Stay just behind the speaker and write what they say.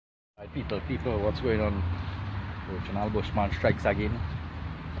People, what's going on? Original Bushman strikes again.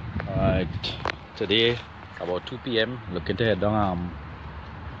 Alright, today about 2 p.m. looking to head down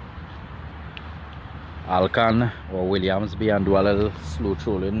Alcan or Williams Bay and do a little slow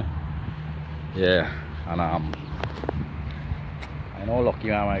trolling. Yeah, and I know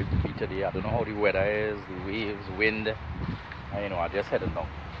lucky I might be today. I don't know how the weather is, the waves, wind. I know I'm just heading down.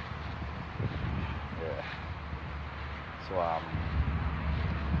 Yeah. So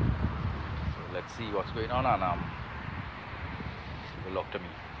let's see what's going on and good luck to me.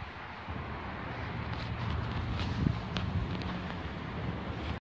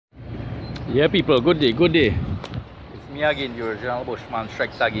 Yeah people, good day. It's me again, the original Bushman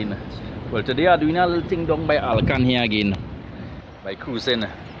strikes again. Well, today I'm doing a little thing down by Alcan here again. By cruising.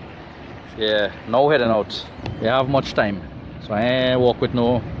 Yeah, now heading out. We have much time. So I walk with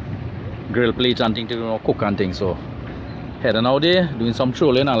no grill plates and thing to do, no cook and things. So heading out there, doing some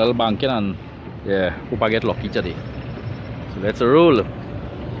trolling, a little banking, and yeah, hope I get lucky today. So let's roll.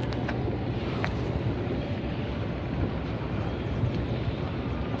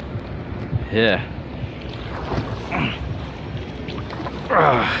 Yeah.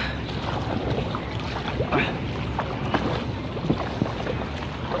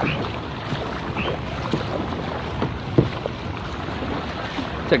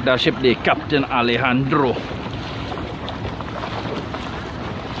 Take that ship there, Captain Alejandro.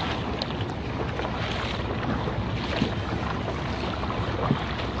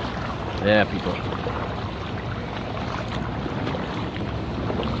 Yeah, people.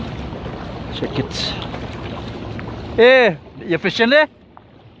 Check it. Hey, you fishing there?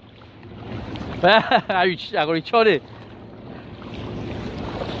 I got reach out there.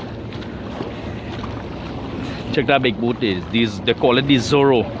 Check that big boat there. They call it the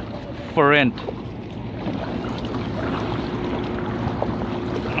Zorro for rent.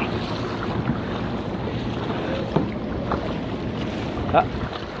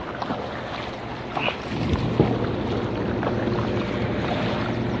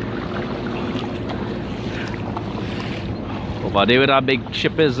 Over there where that big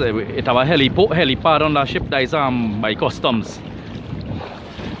ship is, it have a helipad on that ship that is by customs.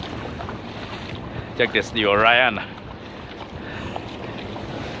 Check this, the Orion.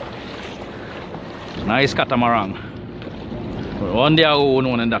 Nice catamaran. One day I will own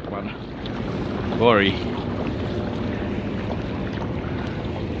one in that one. Worry.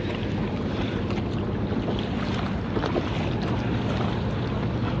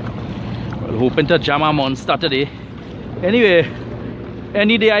 Well, hoping to jam a monster today. Anyway,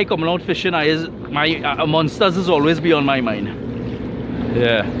 any day I come out fishing, my monsters is always be on my mind.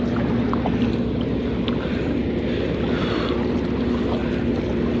 Yeah.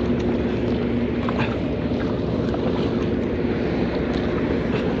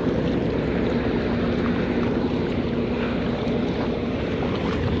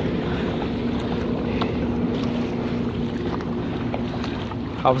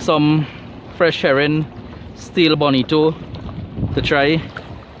 Have some fresh herring, steel bonito to try.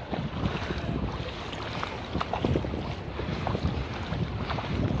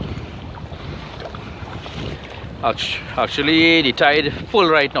 Actually the tide full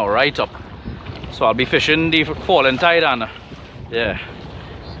right now, right up, so I'll be fishing the fallen tide and yeah.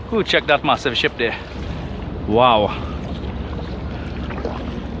 Ooh, check that massive ship there. Wow,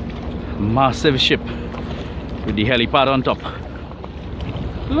 massive ship with the helipad on top.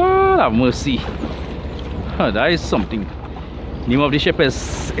 Lord have mercy. That is something. Name of the ship is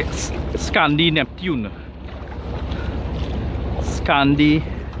Scandi Neptune. Scandi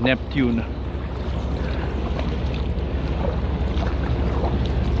Neptune.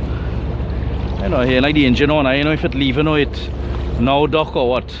 I know here like the engine on. I don't know if it leaving or it now dock or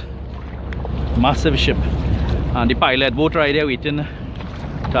what. Massive ship. And the pilot boat right there waiting.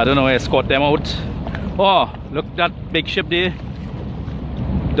 I don't know, escort them out. Oh, look that big ship there.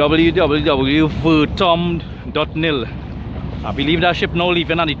 www.vertom.nil. I believe that ship now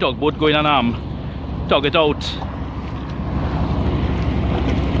leaving and the tugboat going and tug it out.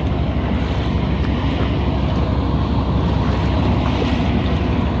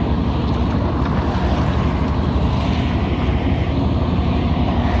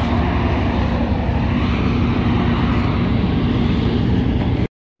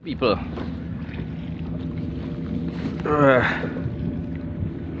 People.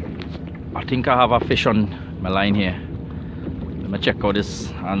 I think I have a fish on my line here. Let me check out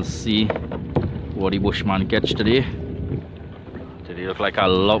this and see what the Bushman catch today. Today look like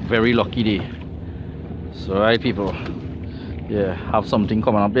a very lucky day. So right people, yeah, have something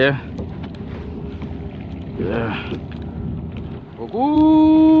coming up there. Yeah. Oh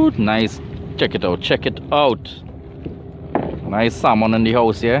Ooh, nice. Check it out. Check it out. Nice salmon in the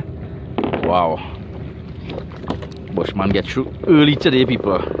house here. Wow. Bushman get through early today,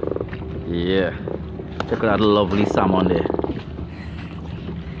 people. Yeah. Check out that lovely salmon there.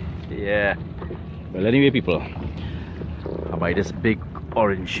 Yeah. Well, anyway, people, I buy this big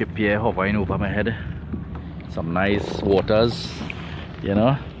orange ship here hovering over my head. Some nice waters, you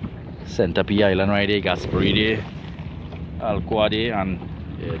know. Centipede Island right there, Gasperi there, Alqua there, and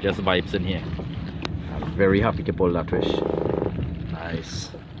yeah, just vibes in here. I'm very happy to pull that fish.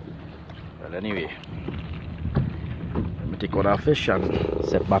 Nice. Well, anyway, let me take out our fish and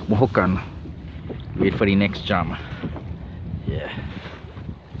set back my hook and wait for the next jam. Yeah.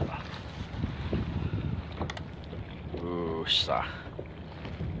 Oh, sir.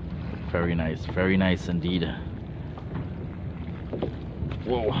 Very nice indeed.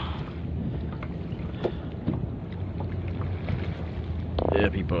 Whoa. Yeah,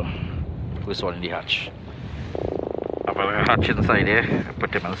 people. First one in the hatch. I've got a hatch inside there. I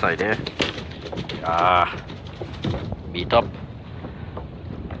put him inside there. Ah, beat up.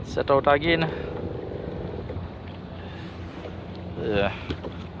 Set out again. Yeah.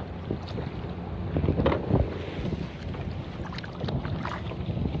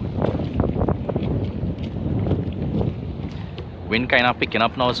 Wind kind of picking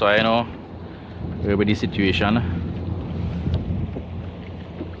up now, so I know everybody's situation.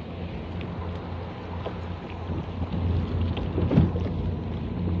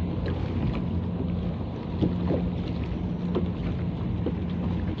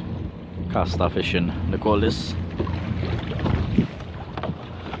 Casta fishing, they call this.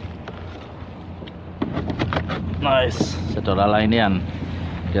 Nice. Set out a line here and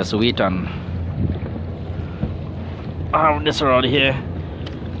just wait and this rod here.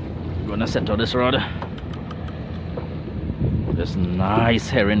 I'm gonna set out this rod. This nice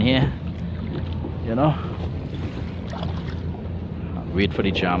herring here, you know, and wait for the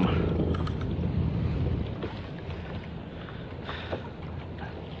jam.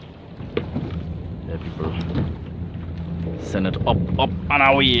 There, people. Send it up and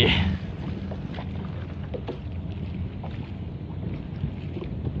away.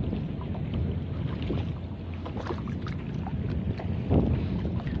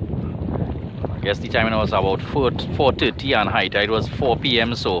 I guess the time was about 4:30 and high tide was 4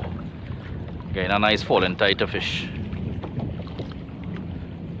 p.m. so getting a nice falling tide to fish.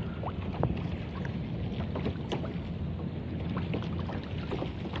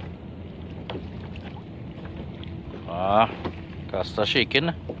 Casta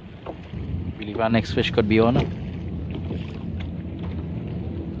shaking. Believe our next fish could be on.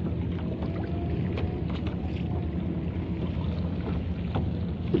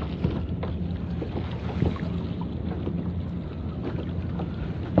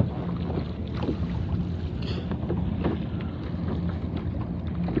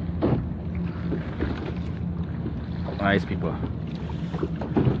 Nice, people.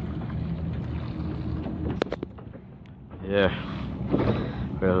 Yeah.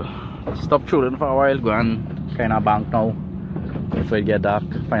 Well, stop trolling for a while. Go and kind of bank now. Before it get dark,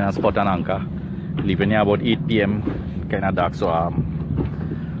 find a spot and anchor. Leaving here about 8 p.m. Kind of dark, so I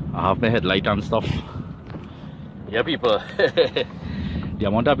have my headlight and stuff. Yeah, people. The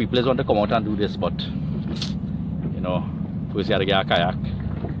amount of people want to come out and do this, but you know, first you have to get a kayak.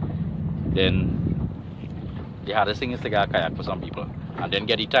 Then the hardest thing is to get a kayak for some people, and then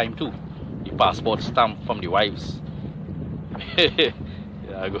get the time too. The passport stamp from the wives.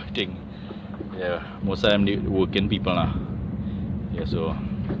 Yeah, good thing. Yeah, most of them the working people now. Yeah, so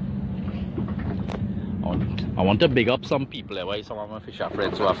I want to big up some people. Why some of my fisher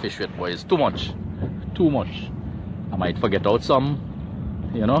friends who I fish with, boys, too much. I might forget out some,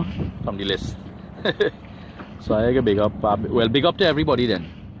 you know, from the list. So I get big up. Well, big up to everybody then.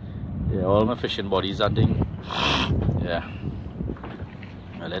 Yeah, all my fishing buddies and thing. Yeah.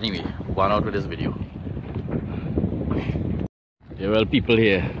 Well, anyway, one out with this video. Yeah, well, people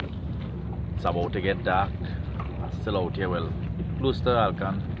here, it's about to get dark. I'm still out here, well, close to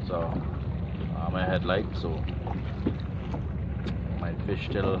Alcan, so I'm a headlight, so I might fish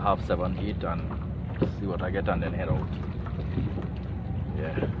till 7:30, 8 and see what I get and then head out.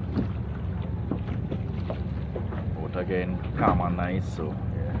 Yeah. Boat again, calm and nice, so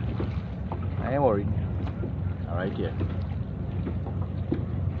yeah. I ain't worried. Alright, yeah.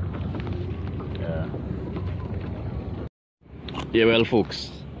 Yeah. Yeah, well,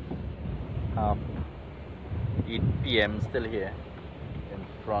 folks, 8 p.m. still here in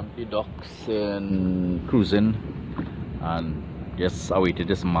front the docks and cruising, and just awaited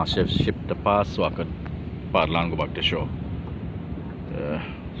this massive ship to pass so I could paddle and go back to shore.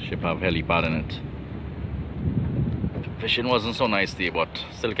 Ship have helipad in it. Fishing wasn't so nice today, but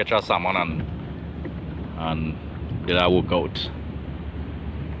still catch our salmon and did our workout.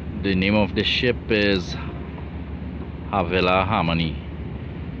 The name of the ship is Havila Harmony.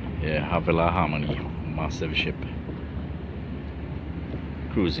 Yeah, Havila Harmony. Massive ship.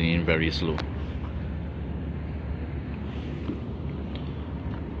 Cruising in very slow.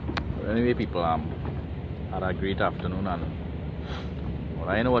 But anyway, people, had a great afternoon, and well,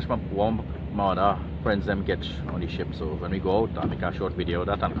 I know what my other friends them catch on the ship. So when we go out, I make a short video of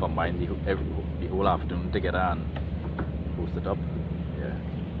that and combine the whole afternoon together and post it up. Yeah.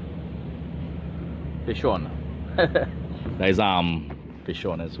 Fish on. There's fish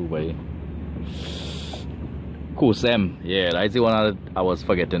on is who way. Cool Sam. Yeah, that's the one that I was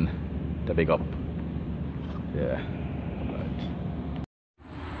forgetting to pick up. Yeah. Right.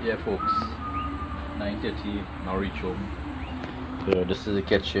 Yeah, folks. 9:30 now reach home. So this is the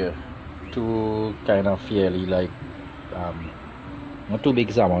catch here. Two kind of fairly like not too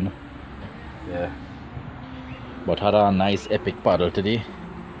big salmon. Yeah. But had a nice epic paddle today.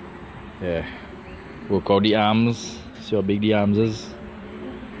 Yeah. Work out the arms. See how big the arms is.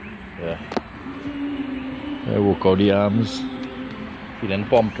 Yeah. Yeah, work out the arms. Feeling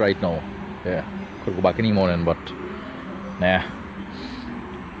pumped right now. Yeah. Could go back in the morning, but nah.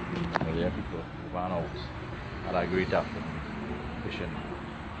 Well, yeah, people ran out. Had a great afternoon fishing,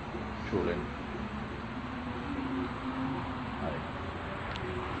 trolling.